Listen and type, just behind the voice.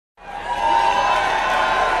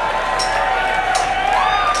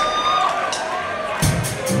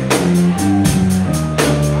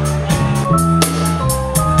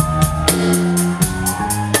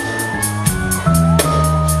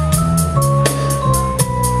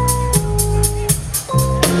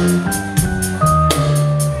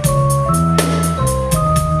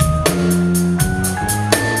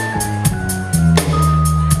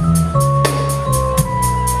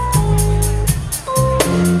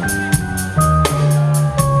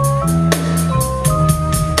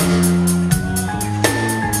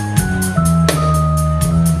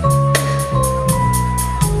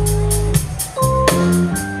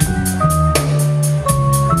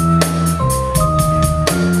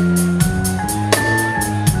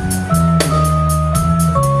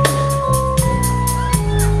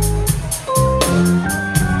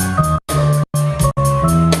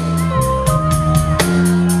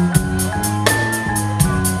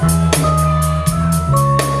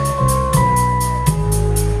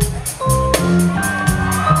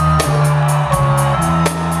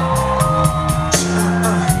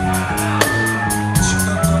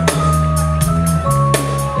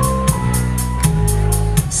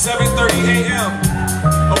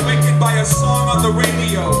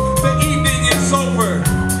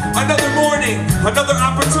Another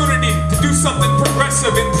opportunity to do something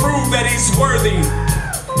progressive and prove that he's worthy.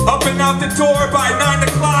 Up and out the door by 9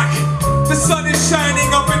 o'clock. The sun is shining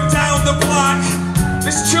up and down the block.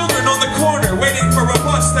 There's children on the corner waiting for a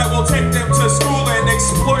bus that will take them to school and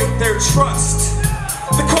exploit their trust.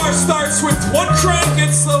 The car starts with one crank.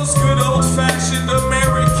 It's those good old-fashioned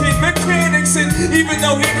American mechanics. And even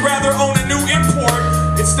though he'd rather own a new import,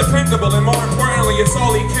 it's dependable and more importantly, it's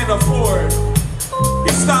all he can afford.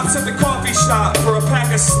 He stops at the coffee shop for a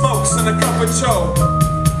pack of smokes and a cup of joe.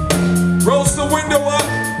 Rolls the window up,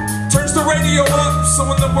 turns the radio up, so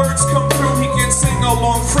when the words come through he can sing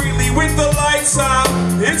along freely. With the lights out,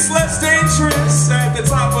 it's less dangerous. At the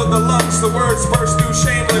top of the lungs, the words burst through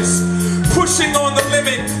shameless. Pushing on the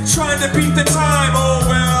limit, trying to beat the time. Oh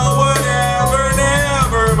well, whatever,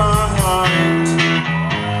 never mind.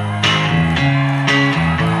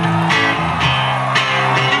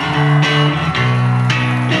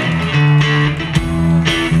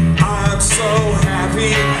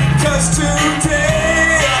 Cause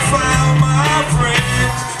today I found my friend.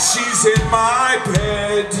 She's in my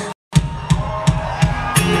bed.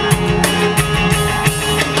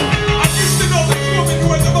 I used to know this woman who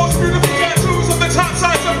had the most beautiful tattoos on the top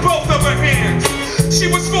sides of both of her hands. She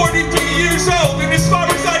was 43 years old, and as far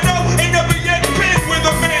as I know, ain't never yet been with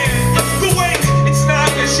a man. The way, it's not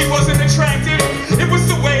that she wasn't attractive, it was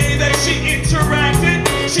the way that she interacted.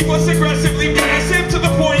 She was aggressively passive to the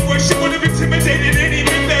point where she would have intimidated any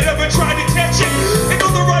man that ever tried to catch it. And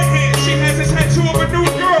on the right hand, she has a tattoo of a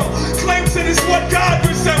nude girl, claims it is what God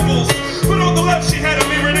resembles. But on the left, she had a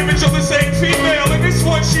mirrored image of the same female, and this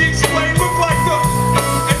one she explained looked like the...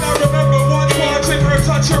 And I remember once watching her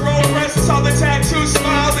touch her own breasts, saw the tattoo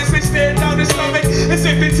smile as they stared down her stomach, as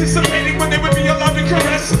if anticipating when they would be allowed to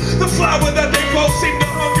caress the flower that they both seemed to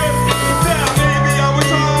hunger. Now maybe I was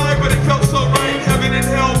high, but it felt so right. Heaven and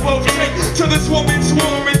hell both take to this woman's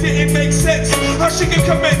womb. It didn't make sense how she could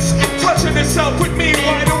commence touching herself with me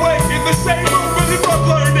wide awake in the same room. But if I've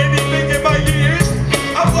learned anything in my years,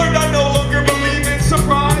 I've learned I no longer believe in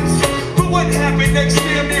surprise. But what happened next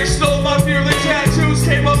damn near stole my fearless tattoos,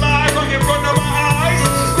 came alive right in front of my eyes.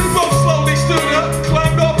 They both slowly stood up,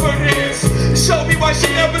 climbed off her hands, showed me why she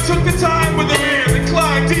never took the time with a man and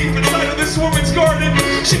climbed deep inside of this woman's garden.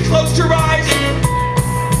 She closed her eyes.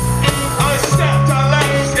 I snapped, I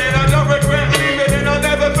laughed, and I don't regret leaving, and I'll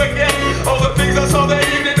never forget all the things I saw that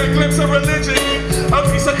evening, a glimpse of religion, a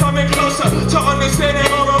piece of coming closer to understanding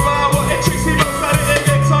more about what intrigues me most. I didn't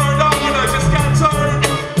get turned on, I just got turned.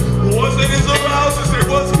 Wasn't as aroused as it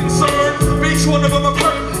was concerned. Each one of them a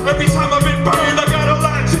hurt. Every time I've been burned, I got a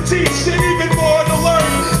lot to teach and even more to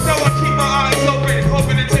learn. Now I keep my eyes open,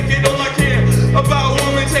 hoping to take in all I can about a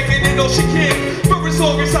woman taking in all she can. For as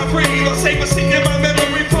long as I breathe, I'll save a seat in my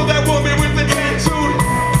memory for that woman with the tattoo.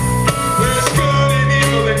 There's good and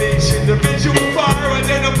evil in each individual. Fire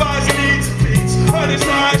identifies needs and feeds our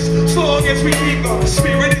desires. As long as we keep our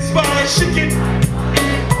spirit inspired, she can.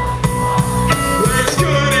 There's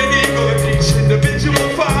good and evil in each individual.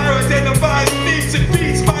 Fire identifies needs and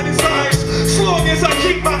feeds my desires. As long as I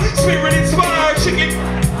keep my spirit inspired, she can.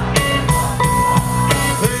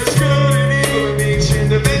 There's good and evil in each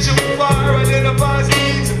individual. Fire identifies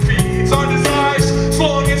needs and feeds our desires. As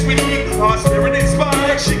long as we keep our spirit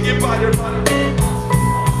inspired, she can bite her bottom.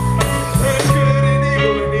 There's good and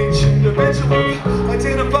evil in each individual.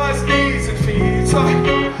 Identifies needs and feeds our.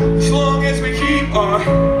 As long as we keep our.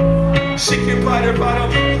 She can bite her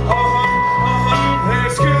bottom.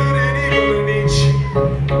 There's good and evil in each.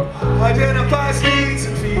 Identifies needs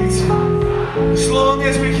and feeds. As long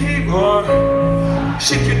as we keep our.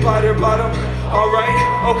 She can bite her bottom. Alright,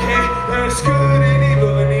 okay. There's good and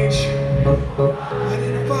evil in each.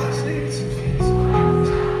 Identifies needs and feeds.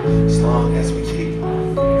 As long as we keep.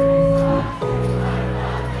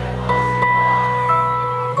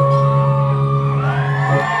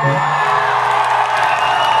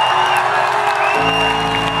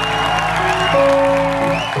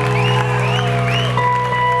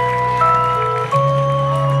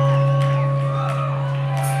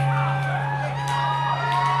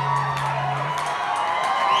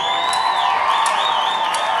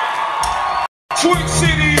 Twin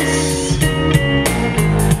Cities.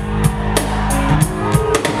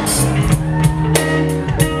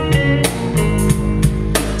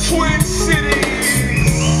 Twin Cities.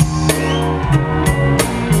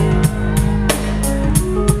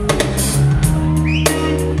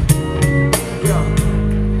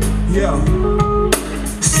 Yeah.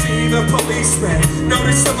 See the policeman,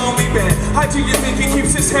 notice the lonely man. How do you think he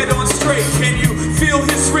keeps his head on straight? Can you feel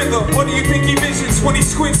his rhythm? What do you think he visions when he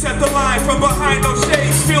squints at the line from behind those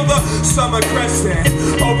shades? Feel the summer crescent,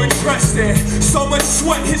 overdressed in so much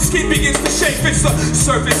sweat, his skin begins to shake. It's the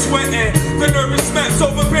surface wet and the nervous mess,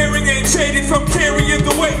 overbearing and jaded from carrying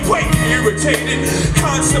the weight. Irritated,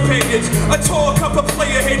 constipated, a tall cup of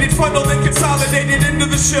player hated, funneled and consolidated into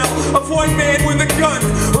the shell of one man with a gun,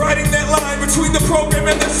 riding that line between the program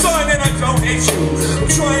and the sun. And I don't hate you, I'm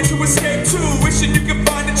trying to escape too, wishing you could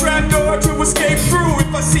find a trap door to escape through.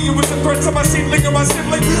 If I see you as a threat to my seedling or my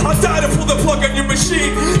sibling, I'll die to pull the plug on your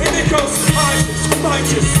machine. And it goes, I might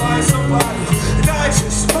just find somebody, and I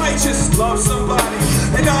might just love somebody,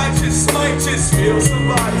 and I might just feel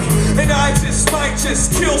somebody, and I might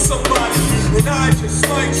just kill somebody, and I might just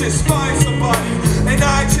find somebody, and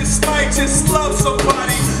I might just love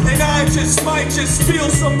somebody, and I might just feel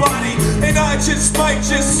somebody, and I might just.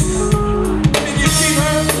 And you see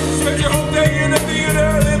her spend your whole day in a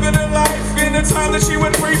theater, living her life in a time that she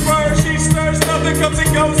would prefer. She stirs, nothing comes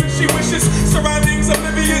and goes, and she wishes surroundings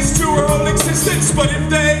oblivious to her whole existence. But if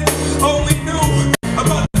they only knew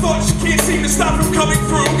about the thoughts she can't seem to stop from coming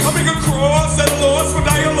through, coming across at a loss for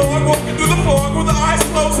dialogue, walking through the fog with her eyes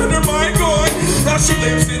closed and her mind gone. Now she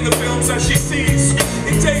lives in the films that she sees,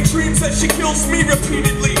 in daydreams that she kills me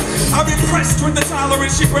repeatedly. I'm impressed with the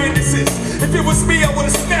tolerance she brandishes. If it was me, I would've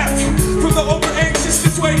snapped from the over-anxious,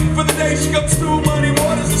 just waiting for the day she comes through. Muddy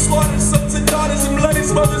waters and slaughtered sons and daughters and bloodied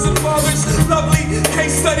mothers and fathers. Lovely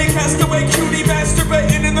case study, castaway cutie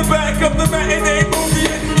masturbating in the back of the matinee movie.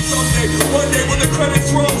 And someday, one day when the credits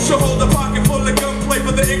roll, she'll hold a pocket full of gunplay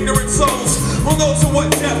for the ignorant souls. Who knows to what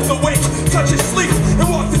depth awake, touch and sleep, and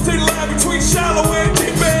walk the thin line between shallow and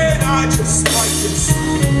deep. And I just might just,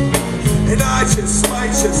 and I just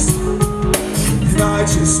might just, and I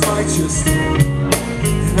just might just,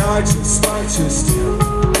 and I just might just,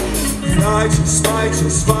 and I just might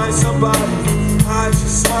just find somebody. I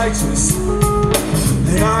just might just,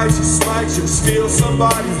 and I just might just feel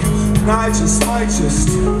somebody, and I just might just.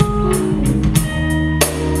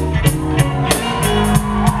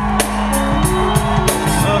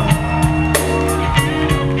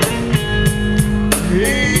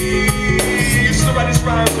 He used to write his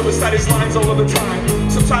rhymes and recite his lines all of the time.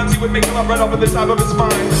 Sometimes he would make them up right off of the top of his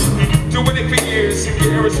mind. Doing it for years, and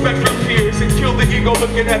getting respect from peers, and kill the ego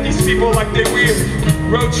looking at these people like they're weird.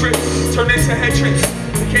 Road trips turned into head trips,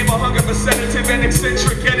 became a hunger for sedative and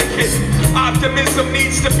eccentric etiquette. Optimism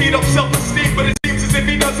needs to feed up self-esteem, but it seems as if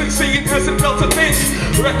he doesn't see it, hasn't felt a thing.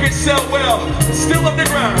 Records sell well, but still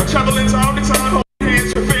underground, traveling town to town, holding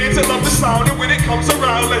hands for fans that love the sound. And when it comes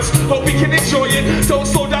around, let's hope he can enjoy it. Don't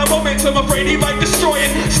slow down momentum, afraid he might destroy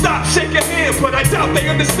it. Stop, shake a hand, but I doubt they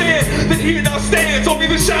understand that here now stands only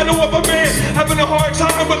the shadow of a man having a hard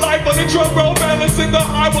time with life on the drum roll, balancing the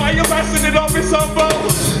high wire, passing it off his elbow.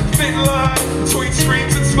 Thin line between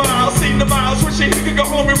screams and smiles, seen the miles wishing he could go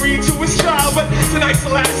home and read to his child. But tonight's the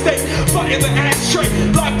last day, button the ashtray,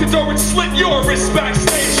 lock the door and slit your wrist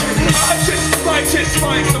backstage. I just might just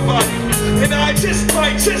find somebody, and I just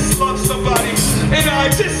might just love somebody, and I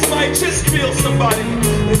just might just feel somebody,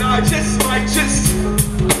 and I just might just,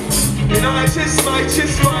 and I just might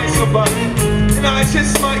just find somebody, and I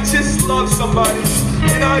just might just love somebody,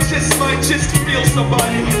 and I just might just feel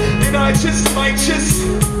somebody, and I just might just,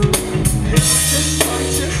 and I just might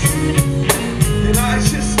just, and I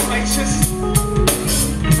just might just,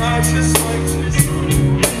 and I just might just,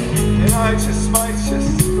 and I just might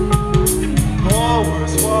just.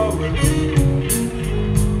 Forwards, forwards.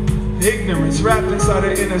 Ignorance wrapped inside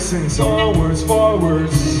of innocence. Onwards,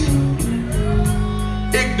 forwards.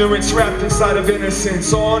 Ignorance wrapped inside of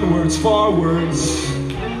innocence. Onwards, forwards.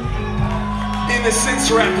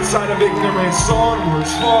 Innocence wrapped inside of ignorance.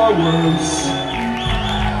 Onwards, forwards.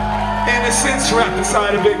 Innocence wrapped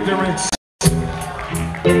inside of ignorance.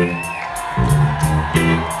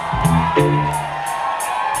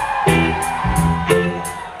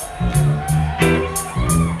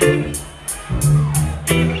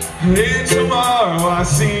 In tomorrow I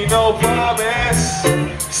see no promise.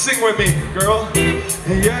 Sing with me, girl.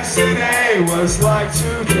 And yesterday was like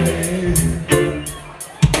today.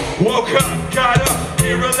 Woke up, got up,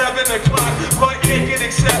 near 11 o'clock, butt naked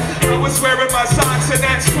except I was wearing my socks, and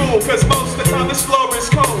that's cool, cause most of the time this floor is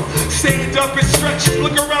cold. Stand up and stretch,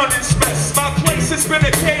 look around and stress. My place place, it's been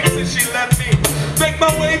a cave since she left me. Make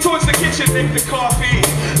my way towards the kitchen, make the coffee.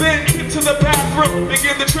 Then get to the bathroom,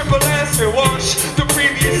 begin the triple S and wash the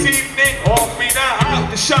previous evening off me. Now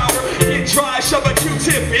out the shower, get dry, shove a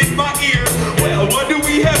Q-tip in my ear. Well, what do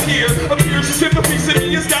we have here? Appears as if a piece of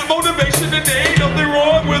me has got motivation today. Ain't nothing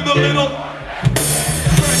wrong with a little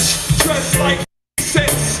fresh dress like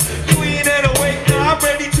sense. Clean and awake, now I'm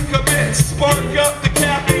ready to commit. Spark up the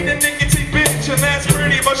caffeine and nicotine binge, and that's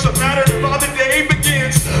pretty much the pattern of how the day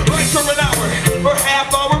begins. Right for an hour or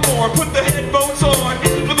half hour more, put the headphones on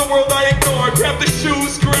for the world I ignore. Grab the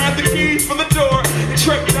shoes, grab the keys for the door, and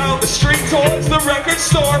trek down the street towards the record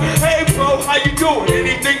store. Hey bro, how you doing?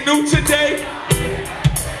 Anything new today?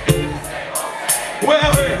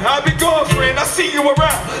 Well, I've been gone, friend, I see you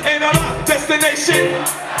around, and I'm out, destination.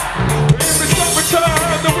 In the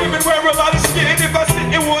summertime, the women wear a lot of skin. If I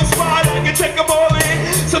sit in one spot, I can take them all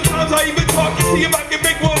in. Sometimes I even talk to see if I can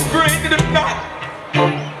make one grin, and if not,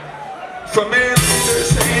 from Atlanta,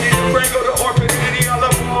 Sandy, to Franco to Orphan Annie, I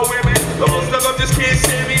love all women, but most of them just can't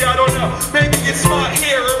stand me, I don't know. Maybe it's my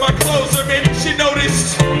hair or my clothes, or maybe she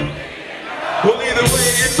noticed. Well, either way,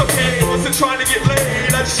 it's okay, wasn't trying to get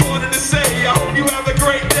laid, I just wanted to say, I hope you have a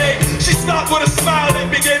great day. She stopped with a smile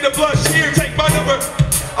and began to blush. Here, take my number,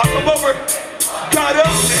 I'll come over. Got up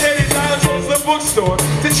and headed down towards the bookstore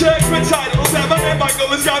to check my titles that my man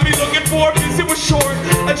Michael has got me looking for. Because it was short,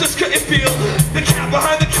 I just couldn't feel the cat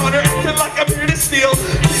behind the counter acting like I'm here to steal.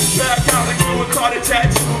 Get back out and do a cloud of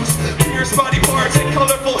tattoos, pierced body parts and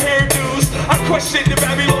colorful hairdos. I questioned if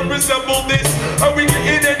Babylon resembled this. Are we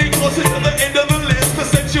getting any closer to the end of the list? The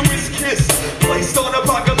sensuous kiss placed on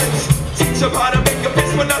apocalypse. Teach them how to make a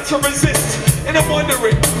fist but not to resist. And I'm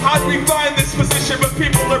wondering, how do we find this position? But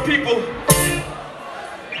people are people.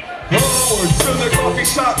 Oh, or to the coffee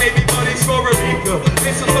shop, maybe buddies for a refill.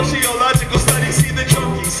 In some sociological studies, see the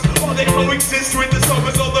junkies while they coexist with the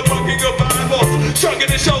sobers, all the bunking of eyeballs, shrugging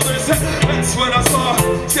their shoulders. That's when I saw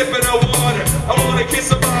sipping of water. I wanna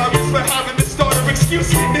kiss a mom just for having the starter. Excuse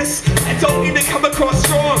me, miss, I don't need to come across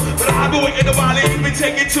strong, but I've been waiting a while and you've been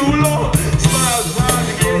taking too long. Smiles hard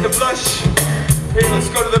to get the blush. Hey, let's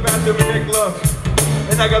go to the bathroom and make love.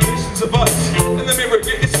 And I got visions of us in the mirror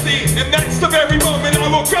getting steamed. And that's the very moment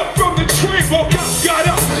I woke up from the dream. Woke up, got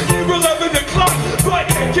up, near 11 o'clock,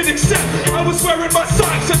 but I can accept I was wearing my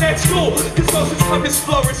socks and that's cool, cause most of the time this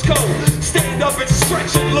floor is cold. Stand up and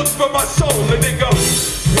stretch and look for my soul. And then go,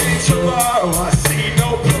 hey, tomorrow I see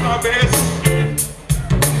no promise.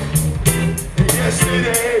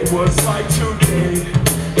 Yesterday was like today.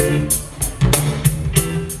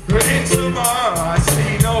 And tomorrow I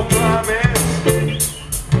see no promise.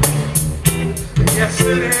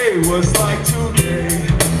 Yesterday was like today.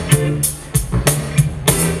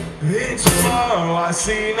 And tomorrow I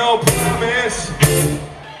see no promise.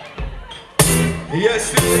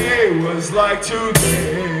 Yesterday was like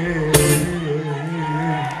today.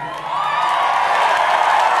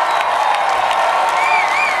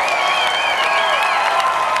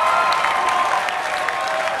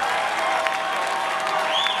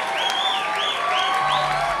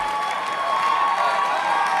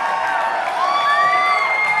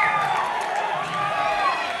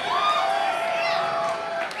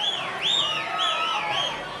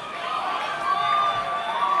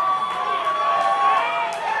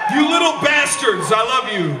 You little bastards, I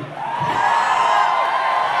love you.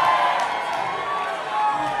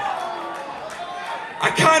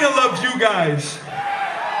 I kind of love you guys.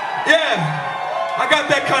 Yeah, I got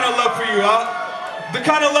that kind of love for you. The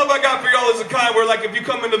kind of love I got for y'all is the kind where, like, if you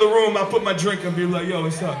come into the room, I'll put my drink and be like, yo,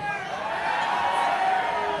 what's up?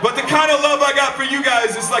 But the kind of love I got for you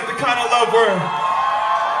guys is like the kind of love where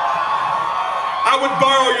I would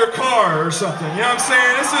borrow your car or something. You know what I'm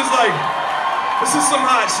saying? This is some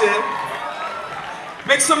hot shit.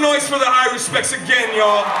 Make some noise for the high respects again,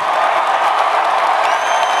 y'all.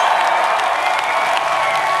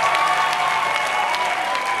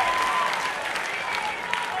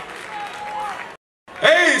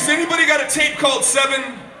 Hey, has anybody got a tape called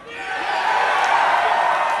 7?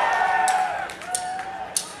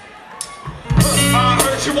 I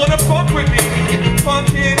heard you wanna funk with me.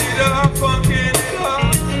 Funkin' it up, funkin' it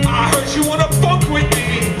up. I heard you wanna funk with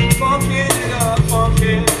me. Funkin' it up,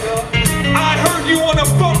 funkin' it up. I heard you wanna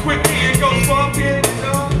funk with me. It goes funkin' it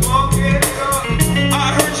up, funkin' it up.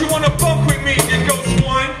 I heard you wanna funk with me. It goes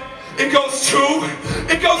 1, it goes 2,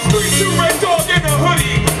 it goes 3. 2 red dog in a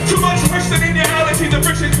hoodie. Too much personality, the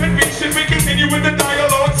friction could be. Should we continue with the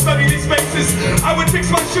dialogue? Study these spaces. I would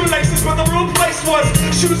fix my shoelaces, but the real place was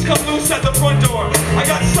shoes come loose at the front door. I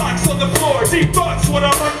got socks on the floor. Deep thoughts, what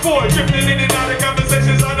I run for. Drifting in and out of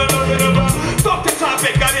conversations I know nothing about. Fuck the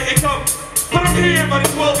topic, I didn't come But I'm here, might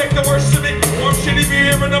as well make the worst of it. Warm shitty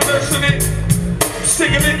beer and I'm nursing it.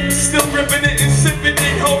 Sick of it, still ripping it and sipping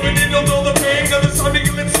it, hoping it'll dull the pain of this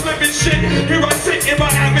underlip slipping shit. Here I sit in my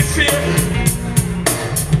atmosphere.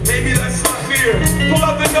 Maybe that's my fear. Pull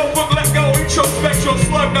out the notebook, let go, introspectual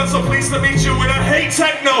slug. Not so pleased to meet you, and I hate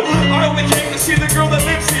techno. I only came to see the girl that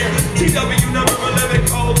lives here. TW never relevant,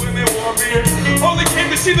 cold women, warm beer. Only came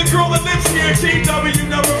to see the girl that lives here. TW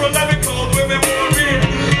never relevant, cold women, warm beer.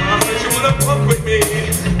 I heard you wanna punk with me,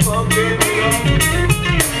 punkin' it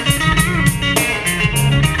up.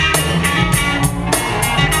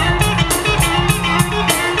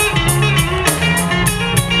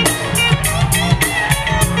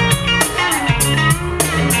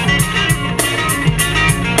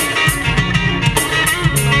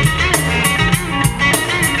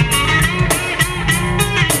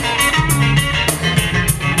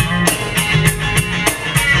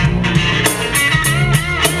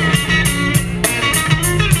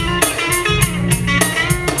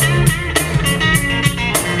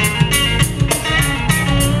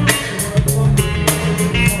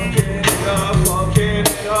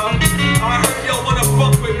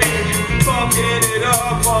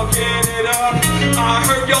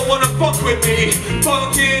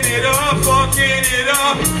 Funkin' it up, funkin' it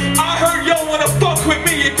up. I heard y'all wanna fuck with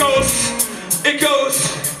me. It goes, it goes,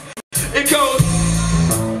 it goes,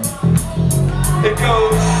 it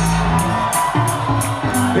goes,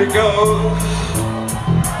 it goes,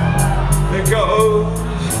 it goes,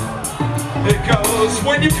 it goes.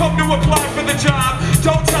 When you come to apply for the job,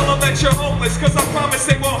 don't tell them that you're homeless, cause I promise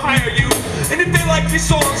they won't hire you. And if they like your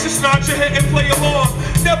songs, just nod your head and play along.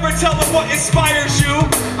 Never tell them what inspires you.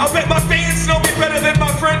 I bet my fans know me better than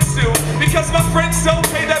my friends do, because my friends don't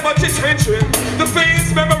pay that much attention. The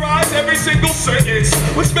fans memorize every single sentence,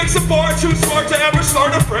 which makes them far too smart to ever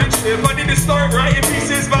start a friendship. I need to start writing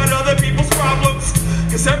pieces about other people's problems,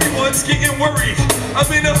 cause everyone's getting worried. I'm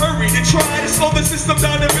in a hurry to try to slow the system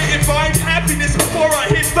down a bit and find happiness before I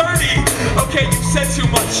hit 30. Okay, you said too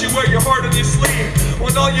much, you wear your heart on your sleeve,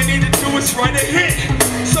 when all you need to do is write a hit.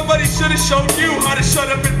 Somebody should have shown you how to shut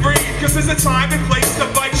up and breathe, cause there's a time and place to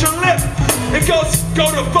bite your lip. It goes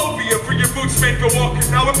gotophobia for your boots made for walking.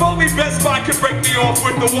 Now if only Best Buy could break me off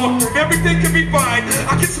with the Walker, everything could be fine.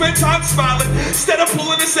 I can spend time smiling instead of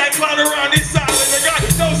pulling the sack cloud around inside. I got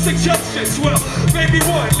no suggestions, well, maybe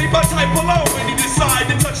one. Leave my type alone when you decide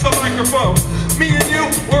to touch the microphone. Me and you,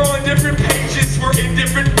 we're on different pages, we're in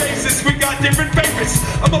different phases, we got different favorites.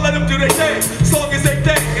 I'ma let them do their thing, as long as they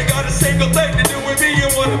think. I got a single thing to do with me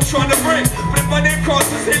and what I'm trying to bring. But if my name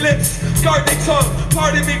crosses their lips, guard their tongue,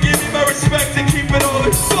 pardon me, give me my respect and keep it all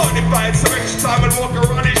in fun. If I had some extra time, I'd walk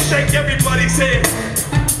around and shake everybody's head.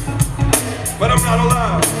 But I'm not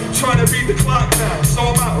allowed, I'm trying to beat the clock now, so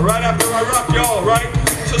I'm out right after I rock y'all, right?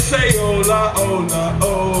 So say hola, hola,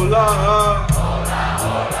 hola.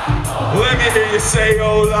 Let me hear you say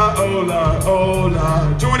hola, hola,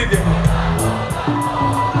 hola. Do it again.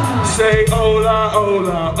 Say hola,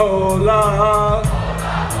 hola, hola.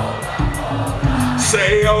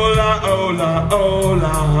 Say hola, hola,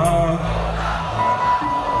 hola.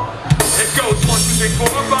 It goes 1, 2, 3, 4,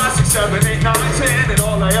 5, 6, 7, 8, 9, 10. And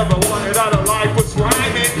all I ever wanted out of life was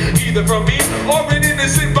rhyming, either from me or an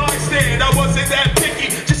innocent bystand. I wasn't that picky,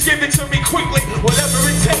 just give it to me quickly, whatever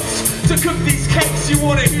it takes to cook these cakes. You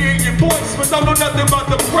wanna hear your voice, but don't know nothing about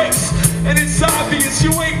the breaks. And it's obvious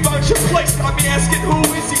you ain't found your place. Got me asking who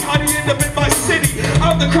is he, how do you end up in my city?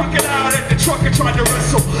 I'm the crocodile that the trucker tried to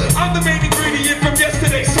wrestle. I'm the main ingredient from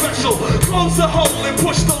yesterday's special. Close the hole and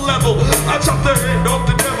push the level. I chop the head off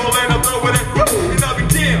the devil and I throw it at you. And I'll be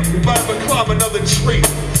damned if I ever climb another tree.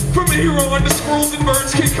 From here on, the squirrels and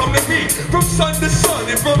birds can come to me. From sun to sun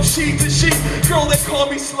and from sheep to sheep. Girl, they call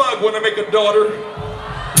me Slug when I make a daughter.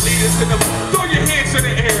 Lead us in the, throw your hands in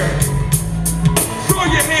the air. Throw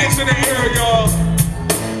your hands in the air, y'all.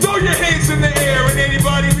 Throw your hands in the air. And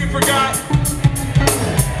anybody we forgot?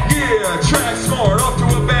 Yeah, track smart, off to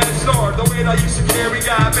a bad start. The weight I used to carry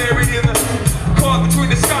got buried in the caught between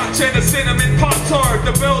the scotch and the cinnamon Pop-Tart.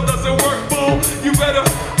 The bell doesn't work, fool. You better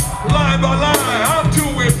line by line. I'm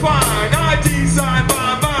doing fine. I design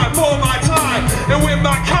my mind for my time. And when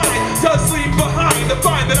my kind does leave behind the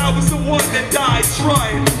find that I was the one that died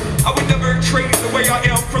trying. I would never trade the way I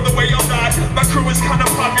am for the way I'm not. My crew is kind of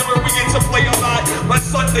popular, we get to play a lot. My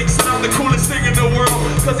son thinks that I'm the coolest thing in the world,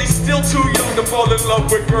 cause he's still too young to fall in love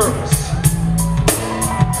with girls.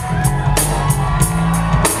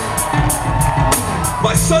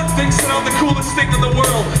 My son thinks that I'm the coolest thing in the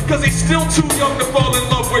world, cause he's still too young to fall in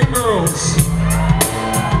love with girls.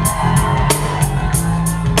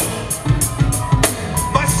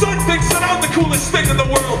 My son thinks that I'm the coolest thing in the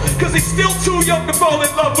world, cause he's still too young to fall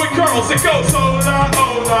in love with girls. It goes hola,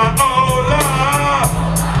 hola, hola.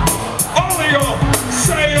 All of y'all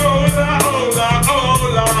say hola, hola,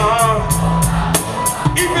 hola.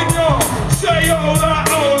 Even y'all say hola,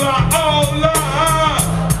 hola, hola.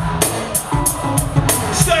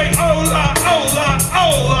 Say hola, hola,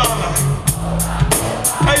 hola.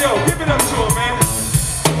 Hey yo, give it up to him, man.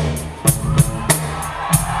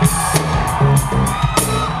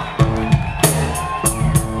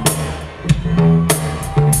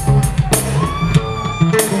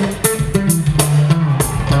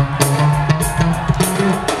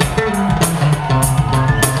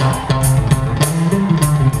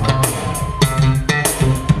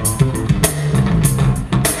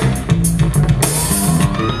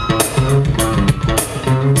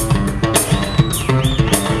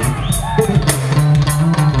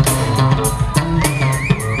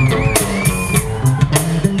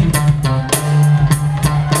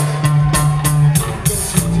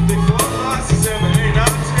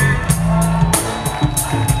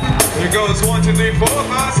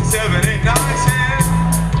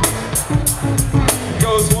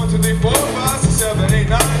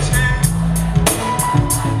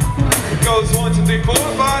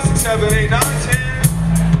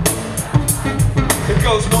 It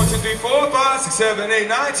goes 1, 2, 3, 4, 5, 6, 7, 8,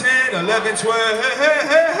 9, 10, 11, 12.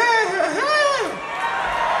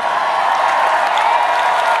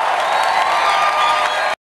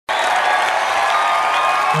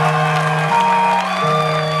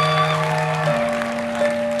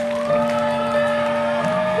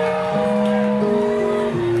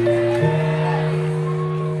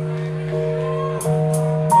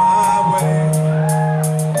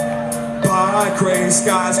 Gray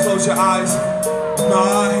skies, close your eyes,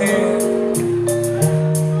 my hand.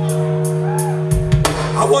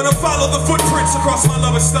 I wanna follow the footprints across my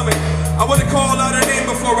lover's stomach. I wanna call out her name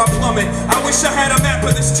before I plummet. I wish I had a map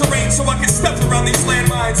of this terrain so I could step around these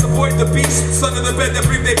landmines. Avoid the beasts under the bed that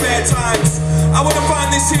breathe their bad times. I wanna find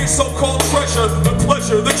this here so-called treasure, the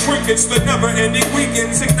pleasure, the trinkets, the never-ending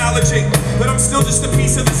weekends. Acknowledging that I'm still just a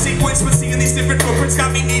piece of the sequence, but seeing these different footprints got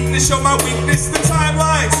me needing to show my weakness. The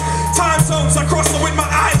timelines, time zones, I cross them with my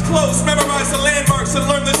eyes closed. Memorize the landmarks and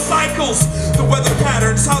learn the cycles, the weather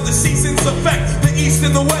patterns, how the seasons affect the east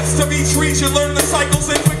and the west of each region. Learn the cycles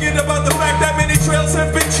and forget about the fact that many trails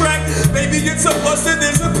have been tracked. Maybe it's a plus and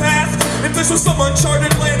there's a path. If this was some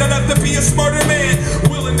uncharted land, I'd have to be a smarter man,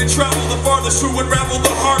 willing to travel the farthest to unravel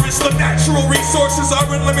the harvest. The natural resources are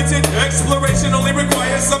unlimited. Exploration only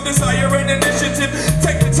requires some desire and initiative.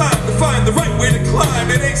 Take the time to find the right way to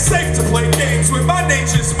climb. It ain't safe to play games with my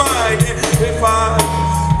nature's mind. And if I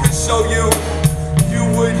could show you, you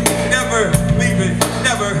would never leave it,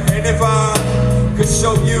 never. And if I could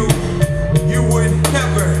show you, you would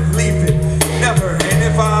never leave it, never. And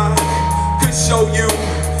if I could show you,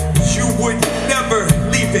 you would never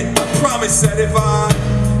leave it. I promise that if I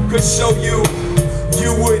could show you,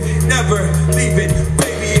 you would never leave it.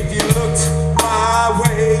 Baby, if you looked my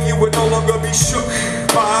way, you would no longer be shook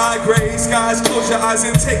by gray skies. Close your eyes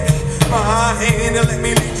and take my hand and let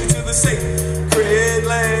me lead you to the sacred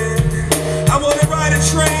land. I wanna ride a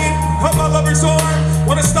train on my lover's arm.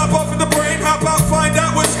 Wanna stop off in the brain, hop out, find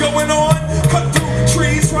out what's going on. Cut through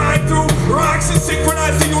trees, ride through rocks, and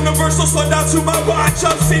synchronize the universal sundown to my watch.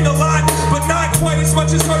 I've seen a lot, but not quite as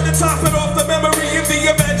much as her to top it off. The memory and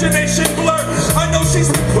the imagination blur. I know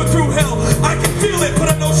she's been put through hell, I can feel it,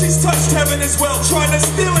 but I know she's touched heaven as well. Trying to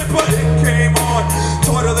steal it, but it came on.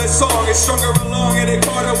 Taught her that song, it strung her along, and it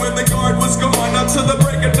caught her when the guard was gone. Up to the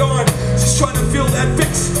break of dawn, she's trying to feel that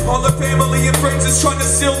fix. All the family and friends is trying to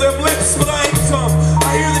seal their lips, but I ain't dumb.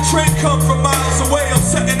 I hear the train come from miles away. I'm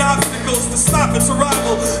setting obstacles to stop its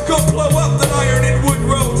arrival. Go blow up the iron and wood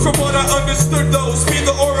road. From what I understood, those be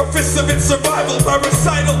the orifice of its survival. My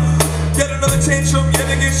recital, yet another tantrum. Yet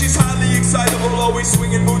again, she's highly excitable. Always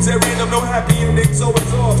swinging moods at random. No happy endings.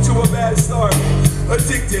 Always off to a bad start.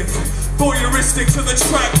 Addictive, voyeuristic to the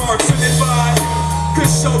track marks. And if I could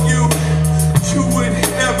show you, you would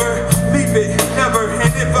never leave it, never.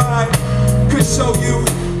 And if I could show you,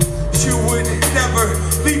 you would never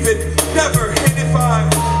leave it, never. And if I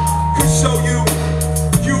could show you,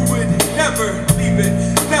 you would never leave it,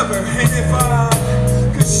 never. And if I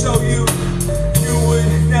could show you, you would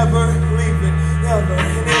never leave it, never.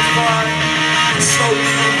 And if I could show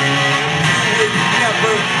you, you would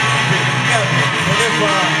never leave it, never. And if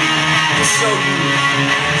I could show you,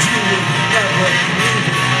 you would never leave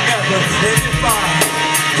it, never. And if I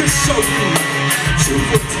could show you, you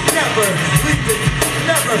would never leave it,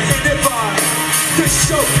 never. And if I could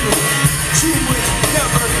show you, you would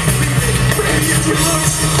never leave it. Baby, if you look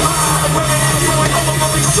my way,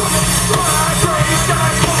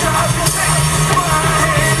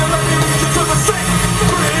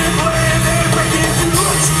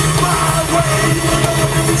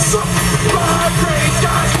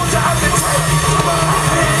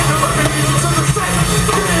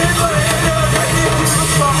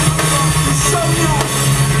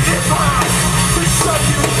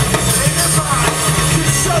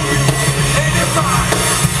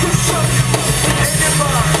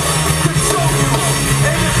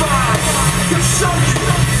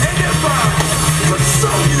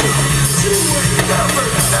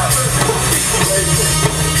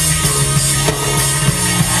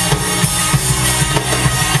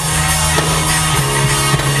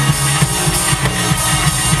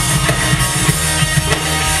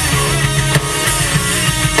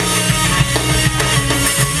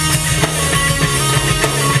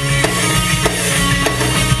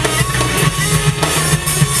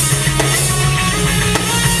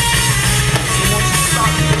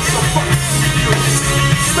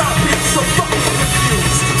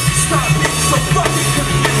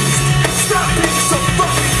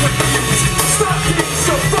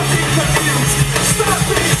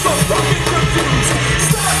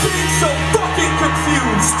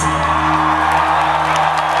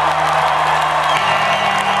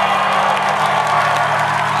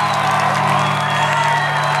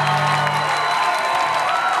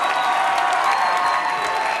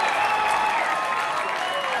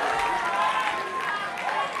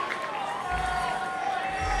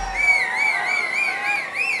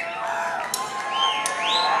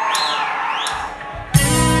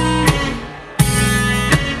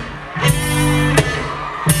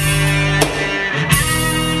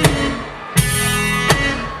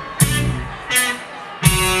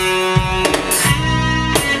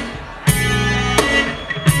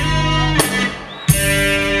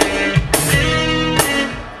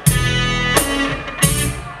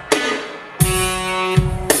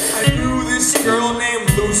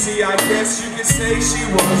 I guess you could say she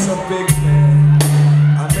was a big fan.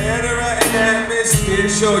 I met her in that atmosphere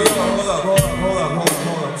show. Yo,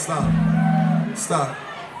 hold up, stop.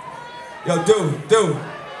 Yo, dude,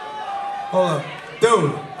 hold up,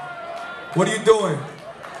 dude, what are you doing?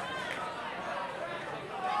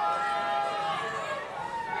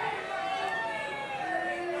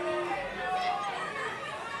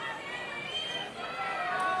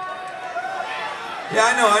 Yeah,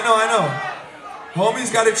 I know.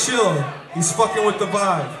 Homie's gotta chill. He's fucking with the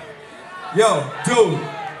vibe. Yo, dude,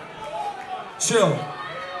 chill.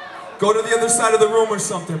 Go to the other side of the room or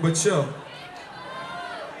something, but chill.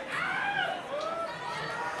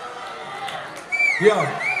 Yo,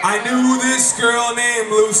 I knew this girl named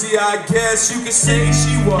Lucy. I guess you could say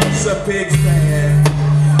she was a big fan.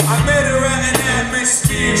 I met her at an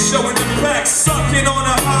atmosphere showing the back, sucking on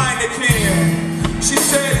a Heineken. She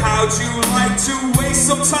said, how'd you like to waste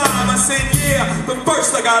some time? I said, yeah, but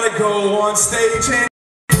first I gotta go on stage and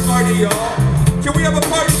party, y'all. Can we have a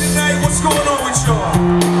party tonight? What's going on with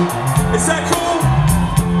y'all? Is that cool?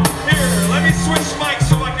 Here, let me switch mics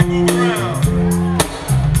so I can move around.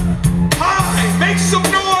 Hi, make some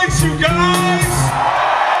noise, you guys!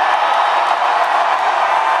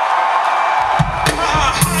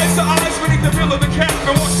 Eyes to eyes beneath the bill of the cap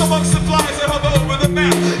and walks amongst the flies that hover over the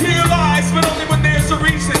map. Here lies, but only when there's a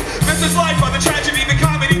reason. Misses life by the tragedy, the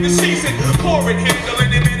comedy, the season. Pouring,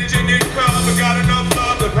 handling, and managing income. But got enough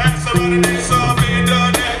love to pass around and then some. Ain't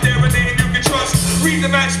done that, there a name you can trust. Read the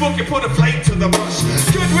matchbook and put a flame to the brush.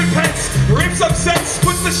 Good with pets, rips up sets,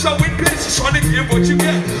 puts the show in bits. Just trying to give what you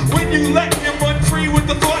get. When you let him run free with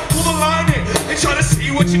the thought, pull the line in and try to see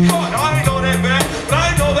what you caught. I ain't know that bad, but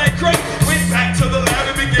I know that great. Went back to the lab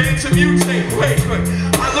and began to mutate. Wait,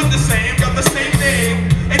 I look the same, got the same name,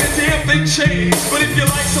 and a damn thing changed. But if you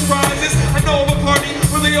like surprises, I know of a party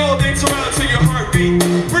where they all dance around to your heartbeat.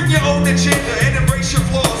 Bring your own agenda and embrace your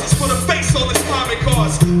flaws. Let's put a face on this common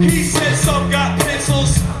cause. He said some got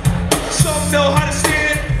pencils, some know how to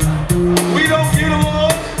stand. We don't get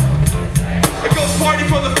along. It goes party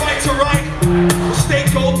for the fight to right. Stay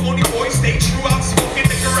cold, pony boy, stay true, outspoken.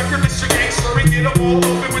 Make a record, Mr. Gangster, and get them all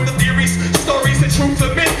open with the theories, stories, and truth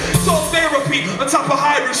of men. It's all therapy on top of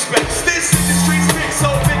high respects. This industry's big, so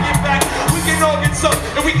big in fact. We can all get some,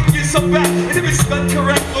 and we can get some back. And if it's done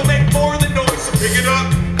correct, we'll make more of the noise. So pick it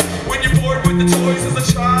up. When you're bored with the toys as a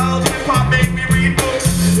child, hip-hop made me read books.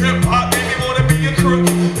 Hip-hop made me want to be a crook.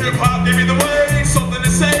 Hip-hop gave me the way, something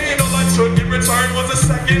to say. And all I took in return was a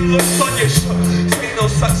second look on your show. Ain't no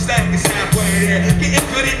such thing as halfway there. Getting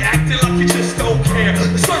good at acting like you just don't care.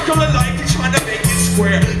 The circle of life, you're trying to make it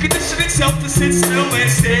square. Condition itself to sit still and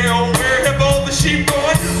stare. Oh, where have all the sheep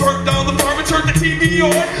gone? Burnt down the farm and turned the TV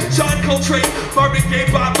Dior, John Coltrane, Marvin Gaye,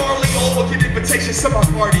 Bob Marley, all will get invitations to my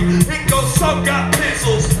party. It goes, some got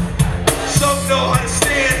pencils, some know how to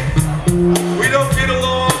stand. We don't get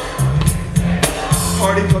along.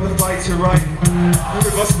 Party for the fights are right. Never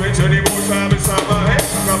must spend any more time inside my head.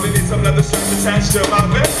 I probably need some leather straps attached to my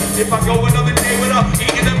bed. If I go another day without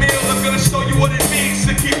eating a meal, I'm gonna show you what it means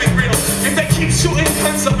to keep it real. If they keep shooting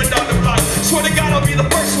guns up and down the block, swear to God I'll be the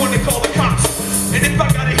first one to call the cops. And if I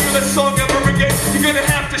gotta hear that song ever again, you're gonna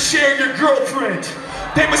have to share your girlfriend.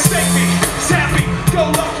 They mistake me, sappy,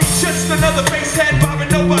 go lucky, just another bass head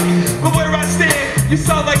bobbing nobody. But where I stand, you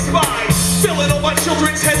sound like spies, filling all my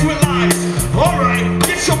children's heads with lies. Alright,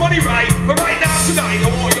 get your money right, but right now tonight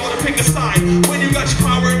I want y'all to pick a side. When you got your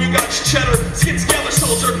power and you got your cheddar, get together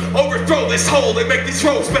soldier, overthrow this hole and make these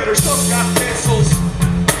roads better. Some got pencils,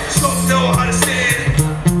 some know how to stand.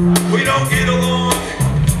 We don't get along.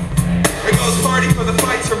 It goes party for the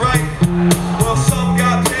fights are right. Well, some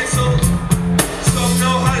got pencils, some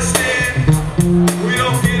know how to stand. We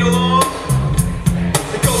don't get along.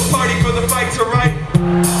 It goes party for the fights are right.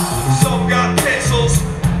 Some got pencils,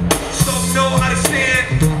 some know how to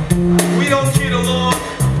stand. We don't get along.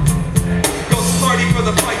 It goes party for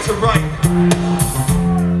the fights are right.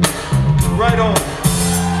 Right on.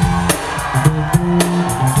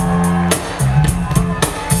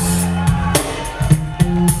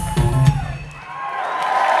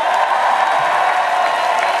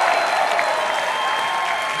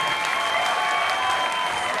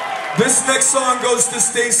 This next song goes to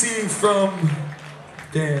Stacy from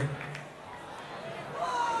Dan.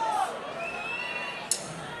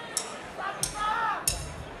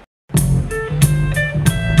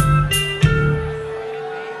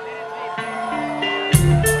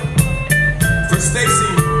 For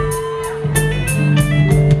Stacy.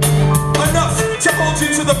 Enough to hold you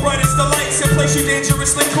to the brightest of lights and place you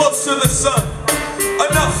dangerously close to the sun.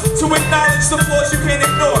 Enough to acknowledge the flaws you can't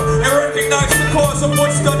ignore and recognize the cause of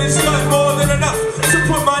what's done is done. More than enough to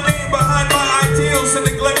put my name behind my ideals and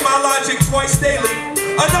neglect my logic twice daily.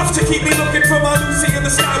 Enough to keep me looking for my Lucy in the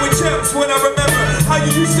sky with gems when I remember how you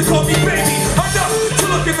used to call me baby. Enough to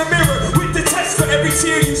look in the mirror with the test for every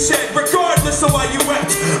tear you shed, regardless of why you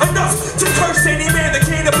wept. Enough to curse any man that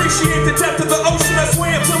can't appreciate the depth of the ocean I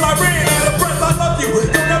swam till I ran out of breath. I love you,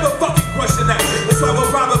 don't ever fucking question that. That's why we'll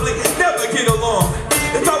probably never get along.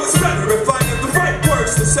 If I was better, if I had the right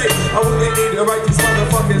words to say, I wouldn't need to write these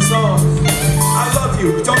motherfucking songs. I love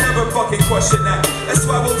you, don't ever fucking question that. That's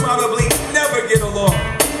why we'll probably never get along.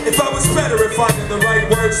 If I was better at finding the right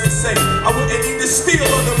words to say, I wouldn't need to steal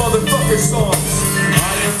other motherfucking songs.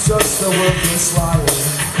 I am just a worthless liar.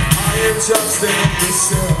 I am just an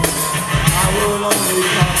imbecile. I will only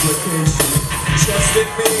complicate you. Trust in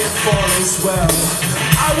me and fall as well.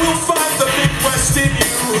 I will find the Midwest in you.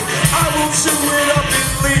 I will chew it up and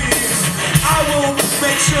leave. I will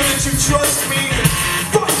make sure that you trust me.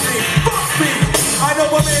 Fuck me, fuck me. I know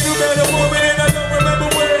a man who met a woman and I don't remember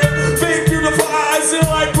where. Big beautiful eyes and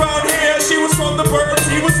light brown hair. She was from the burbs,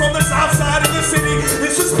 he was from the south side of the city.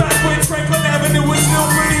 This was back when Franklin Avenue was still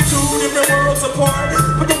pretty. Two different worlds apart,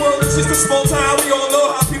 but the world is just a small town. We all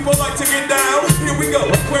know how people like to get down. Here we go,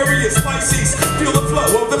 Aquarius, Pisces. Feel the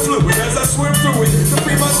flow of the fluid as I swim through it. To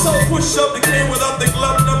free my soul, push up the can without the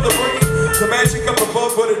glove of the brain. The magic up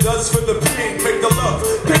above, what it does for the pain. Make the love,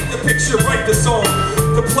 paint the picture, write the song.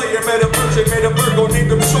 The player met a virgin, made a Virgo, named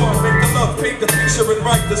him Sean. Make the love, paint the picture and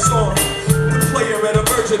write the song. The player met a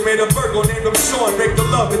virgin, made a Virgo, named him Sean. Make the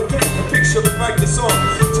love and paint the picture and write the song.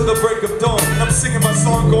 To the break of dawn, and I'm singing my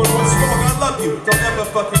song going, what's wrong? I love you, don't ever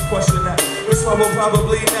fucking question that. That's why we'll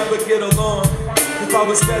probably never get along. If I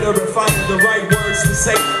was better at finding the right words to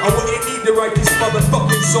say, I wouldn't need to write these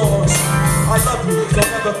motherfucking songs. I love you,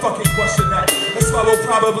 don't ever fucking question that. That's why we'll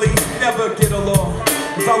probably never get along.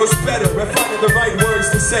 If I was better at finding the right words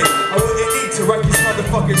to say, I wouldn't need to write these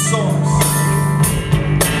motherfucking songs.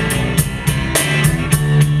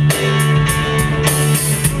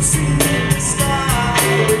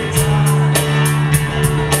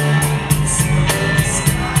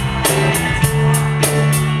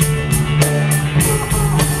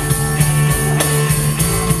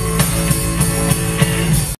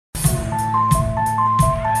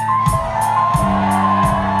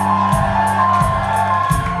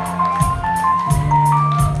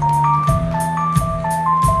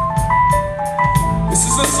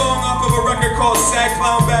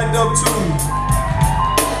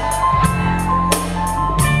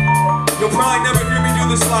 You'll probably never hear me do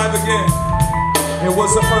this live again. It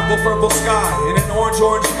was a purple, purple sky and an orange,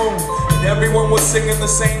 orange moon, and everyone was singing the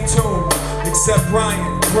same tune, except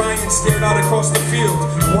Brian. Brian stared out across the field,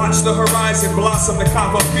 watched the horizon blossom the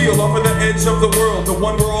copper field over the edge of the world, the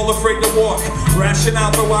one we're all afraid to walk.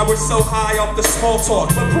 Rationale for why we're so high off the small talk,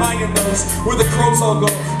 but Brian knows where the crows all go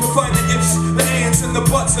to find the ifs, the ands, and the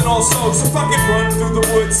buts, and all so if I could run through the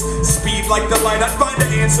woods, speed like the light, I'd find the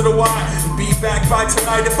answer to why. Be back by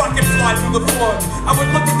tonight. If I could fly through the fog, I would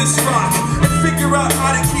look at this rock and figure out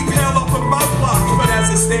how to keep hell off of my block. But as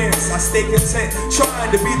it stands, I stay content, trying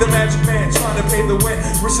to be the magic man, trying to pay the rent,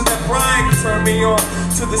 wishing that Brian could turn me on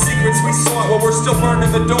to the secrets we sought while we're still burning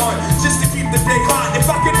the dawn, just to keep the day hot. If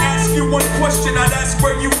I could ask you one question, I'd ask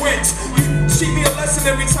where you went. You teach me a lesson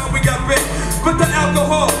every time we got bit, but the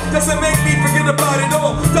alcohol doesn't make me forget about it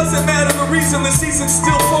all. Doesn't matter the reason, the seasons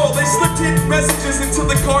still fall. They slipped hidden messages into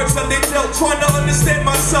the cards that they dealt, trying to understand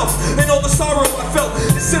myself and all the sorrow I felt.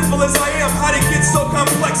 As simple as I am, how to get so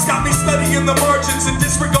complex got me studying the margins and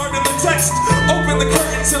disregarding the text. Open the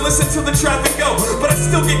curtains and listen to the traffic go, but I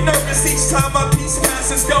still get nervous each time my piece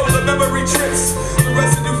passes go. The memory trips, the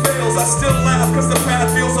residue fails. I still laugh cause the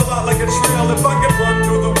path feels a lot like a trail. If I could run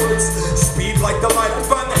through the woods, speed like the light, I'd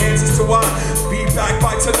find the answers to why. Be back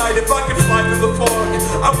by tonight. If I could fly through the fog,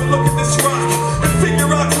 I would look at this rock and figure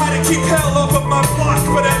out how to keep hell off of my block.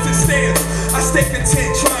 But as it stands, I stay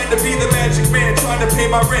content, trying to be the magic man, trying to pay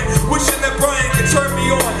my rent, wishing that Brian could turn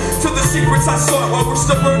me on to the secrets I sought while we're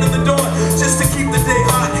still burning the dawn, just to keep the day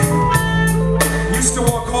hot. Used to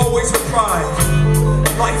walk hallways with pride.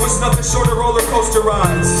 Life was nothing short of roller coaster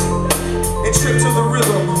rides and trip to the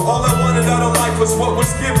rhythm. All I wanted out of life was what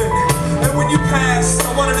was given. And when you passed,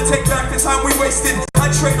 I wanted to take back the time we wasted.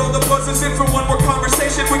 I trade all the buzzers in for one more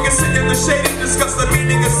conversation. We can sit in the shade and discuss the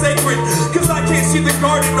meaning of sacred, cause I can't see the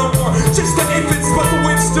garden no more, just the aphids, but the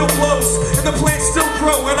wind still blows and the plants still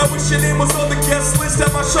grow. And I wish your name was on the guest list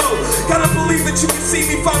at my show. Gotta believe that you can see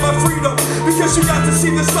me find my freedom, because you got to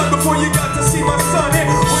see the sun before you got to see my son. And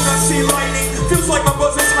when I see lightning, feels like my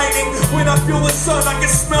buzzer's hiding. When I feel the sun, I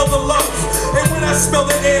can smell the love. And when I smell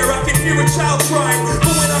the air, I can hear a child crying.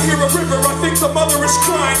 But when I hear a river, I think the mother is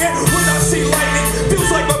crying. And when I see lightning,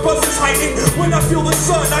 feels like my buzzer's hiding. When I feel the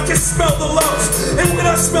sun, I can smell the love. And when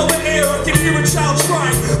I smell the air, I can hear a child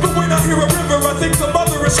crying. But when I hear a river, I think the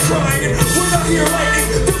mother is crying. And when I hear lightning,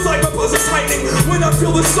 feels like my buzzer's hiding. When I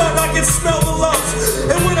feel the sun, I can smell the love.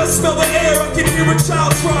 And when I smell the air, I can hear a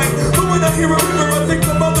child crying. But when I hear a river, I think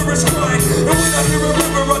the mother is crying. And when I hear a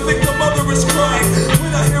river, I think the mother is crying.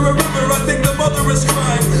 When I hear a river, I think the mother is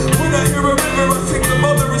crying. When I hear a river, I think the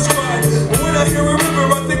mother is crying. When I hear a river,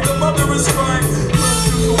 I think the mother is crying. Run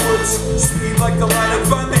through the woods, speed like the light, and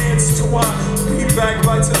find the answer to why. Be back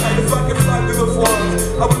by tonight. If I could fly through the fog,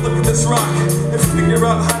 I would look at this rock and figure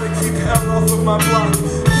out how to keep hell off of my block.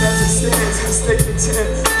 And as it stands, I stay content,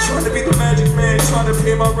 trying to be the magic man, trying to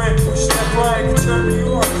pay my rent, wish that Brian could turn me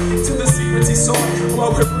on to the secrets he saw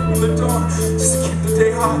while we're bringing the dawn, just to keep the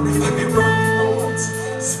day hot. If I could run through the woods,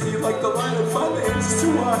 speed like the light, and find the answers to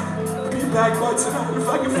why. Be back by tonight. If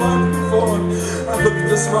I could fly through the fog, I'd look at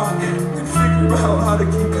this rock and figure out how to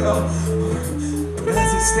keep hell. But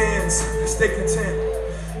as it stands, I stay content.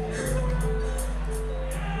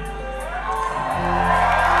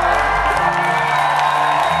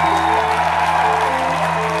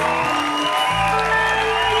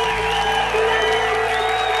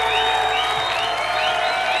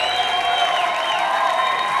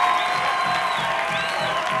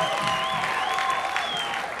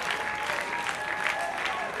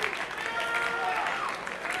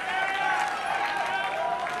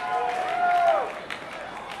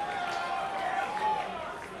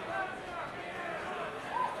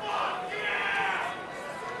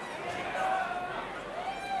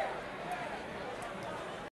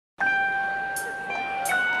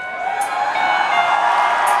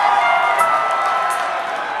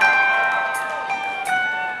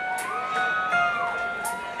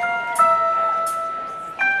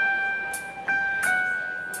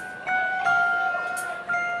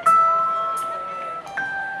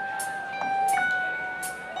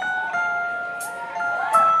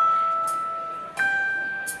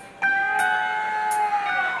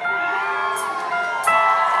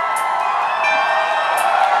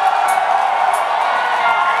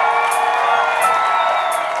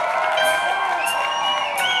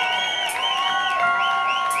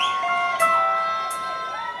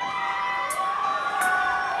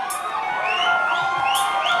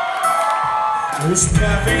 It's the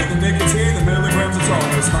caffeine, the nicotine, the milligrams of tall.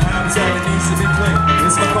 It's my habitat that needs to be clean.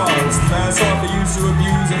 It's my cause. Fast off I used to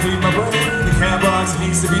abuse and feed my brain. The cat box realize it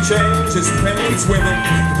needs to be changed. It's the pain, it's women,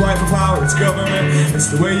 the fight for power, it's government. It's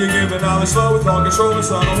the way you give the knowledge flow with all control.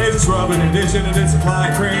 It's on haze, it's rubbing addition, and it's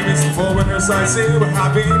applying cream. It's the forward nurse I see with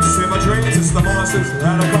high beams. It's in my dreams, it's the monsters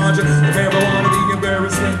that I conjure. If ever want to be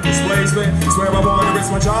embarrassment, displacement, it's where I want to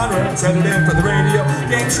risk my genre. It's headed in for the radio,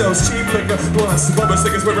 game shows, cheap liquor, plus the bumper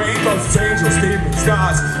stickers with rainbows. It's angels, demons,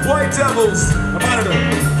 gods, white devils, a monitor,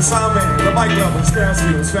 the sound man, the mic level, gas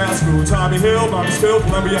fuels, fast food, Tommy Hill, Bobby's Phil,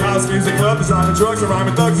 Columbia House Music Club, designer drugs,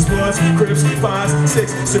 rhyming thugs, it's bloods, Crips, 5,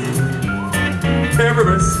 6, 6,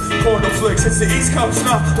 terrorists, porno flicks, it's the East Coast,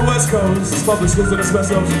 not the West Coast, it's public schools and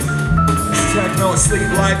espressos. Techno,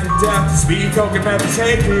 sleep, life, and death. Speed, coke, and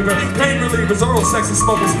meditate, fever. Pain relievers, oral sex, and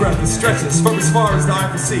smoker's breath. It stretches from as far as the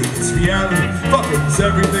eye can see. It's reality. Fuck it, it's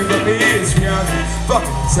everything but me. It's reality. Fuck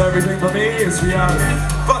it, it's everything but me. It's reality.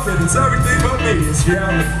 Fuck it, it's everything but me. It's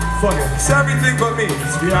reality. Fuck it, it's everything but me.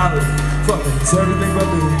 It's reality. Fuck it, it's everything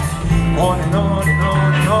but me. On and on and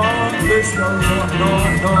on and on. The list goes on and on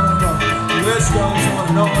and on and on. The list goes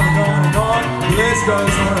on and on and on and on. The list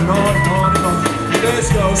goes on and on and on and on. The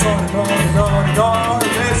list goes on and on and on and on. The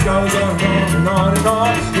list goes on and on and on and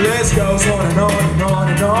on. The list goes on and on and on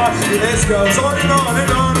and on. The list goes on and on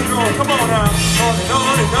and on and on. Come on now. On and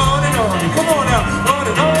on and on and on. Come on now. On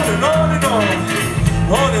and on and on and on.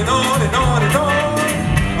 On and on and on and on.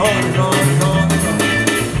 On and on and on and on. On and on and on and on.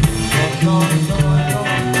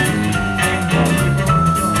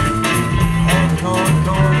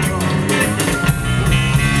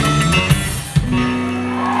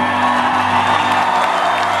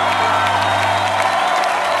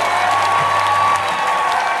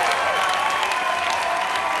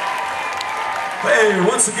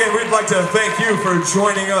 Once again, we'd like to thank you for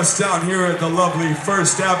joining us down here at the lovely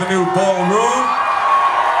First Avenue Ballroom.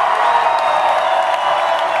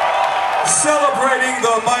 Celebrating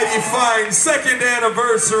the mighty fine second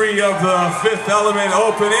anniversary of the Fifth Element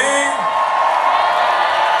opening.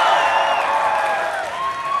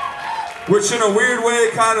 Which in a weird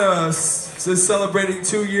way kind of is celebrating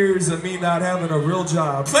 2 years of me not having a real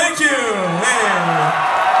job. Thank you!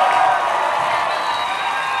 Hey.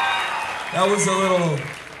 That was a little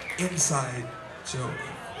inside joke.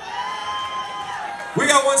 We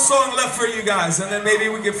got one song left for you guys, and then maybe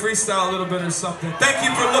we can freestyle a little bit or something. Thank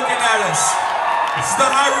you for looking at us. It's the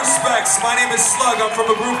High Respects. My name is Slug. I'm from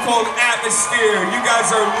a group called Atmosphere. You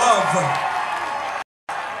guys are love.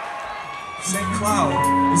 St. Cloud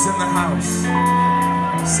is in the house.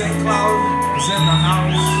 St. Cloud is in the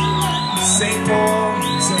house. St. Paul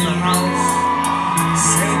is in the house.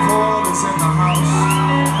 St. Paul is in the house.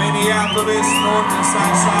 Minneapolis, north and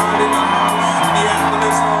south side in the house.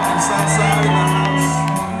 Minneapolis, north and south side in the house.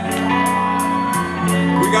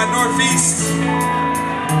 We got northeast.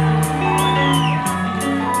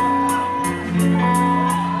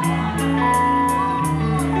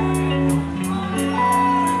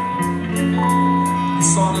 The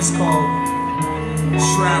song is called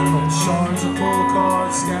Shrapnel. Shards of pull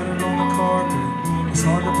cards scattered on the carpet. It's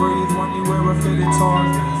hard to breathe when you wear a fitted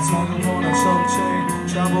target. It's hung upon a choke chain.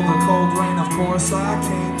 Travel the cold rain, of course I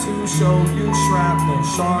came to show you shrapnel.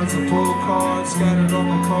 Shards of pull cards scattered on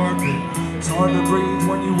the carpet. It's hard to breathe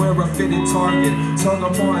when you wear a fitted target. It's hung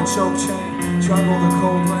upon a choke chain. Travel the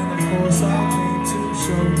cold rain, of course I came to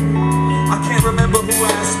show you. I can't remember who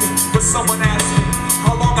asked me, but someone asked me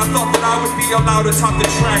how long I thought that I would be allowed atop the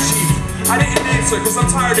trash heap. I didn't answer cause I'm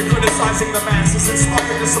tired of criticizing the masses.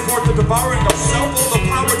 Inspired to support the devouring of self. All the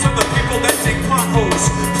power to the people that dig potholes.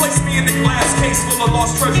 Place me in the glass case full of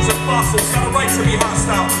lost treasures and fossils. Got a right to be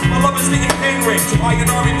hostile. My love is getting pain raped by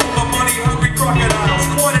an army full of money hungry crocodiles.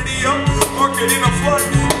 Quantity up, market in a flood.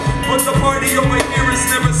 But the party over here has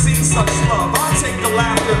never seen such love. I take the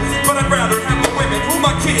laughter, but I'd rather have the women. Who am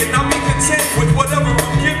I kidding? I'll be content with whatever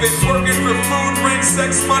I'm given. Working for food, rent,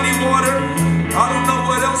 sex, money, water. I don't know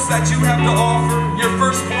what else that you have to offer. Your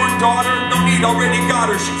firstborn daughter, no need, already got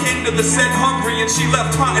her. She came to the set hungry and she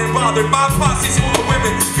left hot and bothered. My posse's full of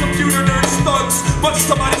women, computer nerds, thugs. Much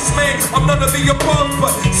to my dismay, I'm none of the above.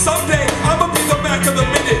 But someday, I'ma be the Mac of the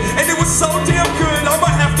minute. And it was so damn good, I'ma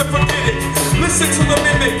have to forget it. Listen to the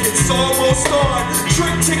mimic, it's almost on.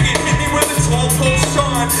 Trick ticket, hit me with it's all post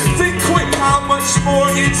on. Think quick, how much more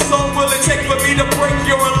insult will it take for me to break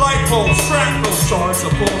your light bulb? Shrapnel, shards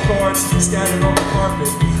of pull cards scattered on the carpet.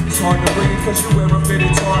 It's hard to breathe cause you wear a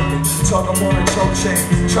fitted target. Tug upon a choke chain,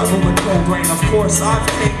 travel with cold rain. Of course I've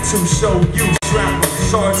came to show you shrapnel.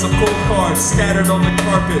 shards of gold cards scattered on the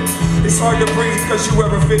carpet. It's hard to breathe cause you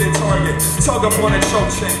ever fit a target. Tug up on a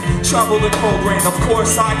choke chain, travel the cold rain. Of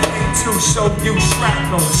course I came to show you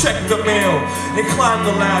shrapnel. Check the mail and climb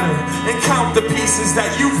the ladder and count the pieces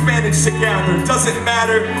that you've managed to gather. Doesn't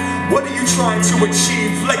matter, what are you trying to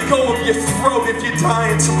achieve? Let go of your throat if you're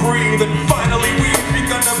dying to breathe. And finally we've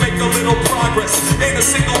begun to make a little progress. Ain't a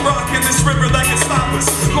single rock in this river that can stop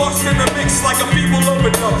us. Lost in the mix like a feeble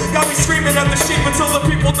overdub. Got me screaming at the sheep until the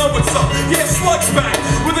people know what's up. Yeah, Slug's back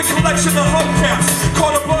with a collection of hubcaps.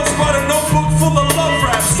 Caught a buzz by a notebook full of love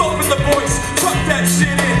raps. Soften the voice, tuck that shit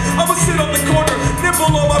in. I'ma sit on the corner, nibble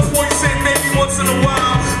on my poison. Maybe once in a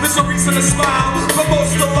while there's a reason to smile, but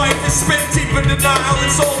most of life is spent deep in denial.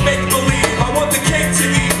 It's all make-believe. I want the cake to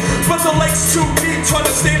eat, but the lake's too deep. Trying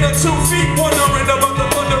to stand on 2 feet, wondering about the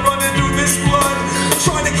thunder running through this blood.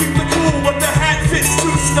 Trying to keep the cool, but the hat fits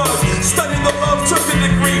too snug. Studied the love, took a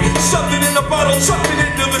degree, shoved it in a bottle, chucked it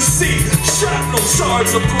into the sea. Shrapnel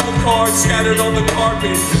shards of pool cards scattered on the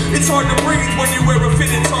carpet. It's hard to breathe when you wear a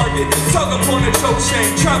fitted target. Tug upon a choke chain,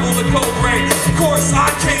 travel the cold rain. Of course I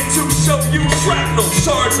came to show you shrapnel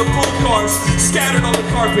shards of pool cards scattered on the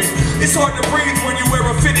carpet. It's hard to breathe when you wear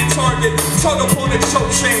a fitted target. Tug upon a choke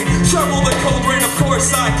chain, travel the cold rain. Of course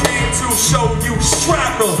I came to show you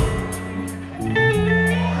shrapnel.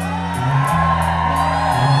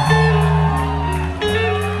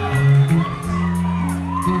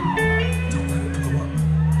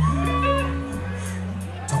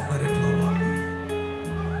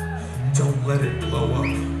 Don't let it blow up.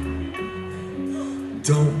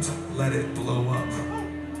 Don't let it blow up.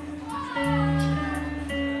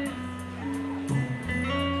 Boom.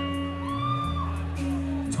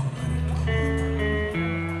 Don't let it blow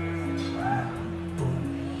up. Boom.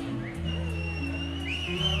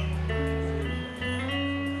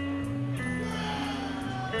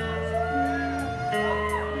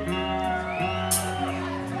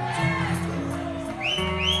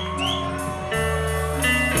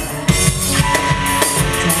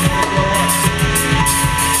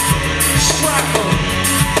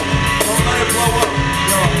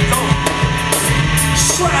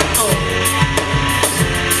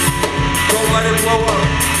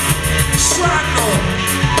 Shrapnel!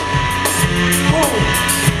 Boom!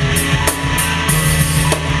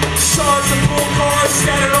 Shards of pool cards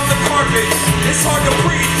scattered on the carpet. It's hard to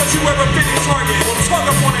breathe cause you ever been a target. Well, tug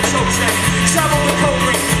up on a choke chain, travel the cold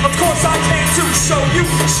rain. Of course I came to show you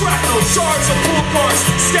shrapnel. Shards of pool cards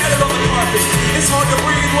scattered on the carpet. It's hard to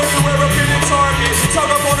breathe when you ever been a target. Tug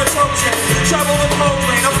up on a choke chain, travel the cold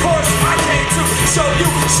rain. Of course I came to show you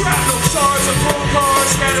shrapnel. Shards of pool cards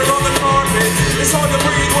scattered on the carpet. It's hard to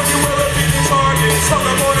breathe when you ever been a target. Tug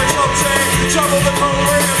up on a choke chain, travel the cold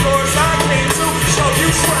rain. Of course I came to show you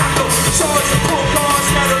shrapnel. Shards of pool cards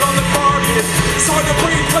scattered on the carpet. It's hard to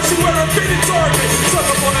breathe cause you ever been a target. Tug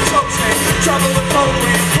up on a choke chain, travel the cold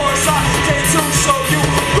rain. Of course I came to show you.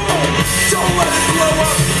 Boom! Don't let it blow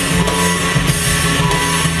up.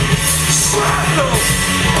 Shrapnel!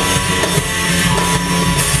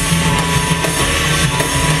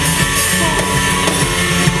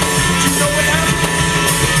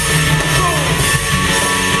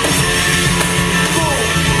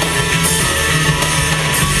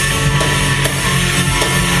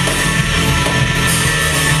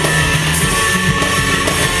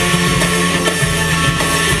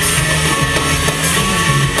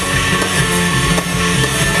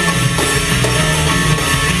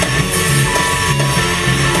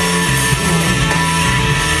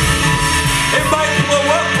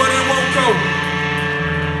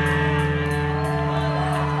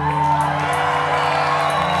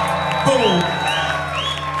 Boom.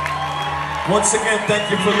 Once again, thank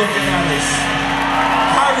you for looking at us.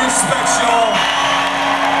 High respect, y'all.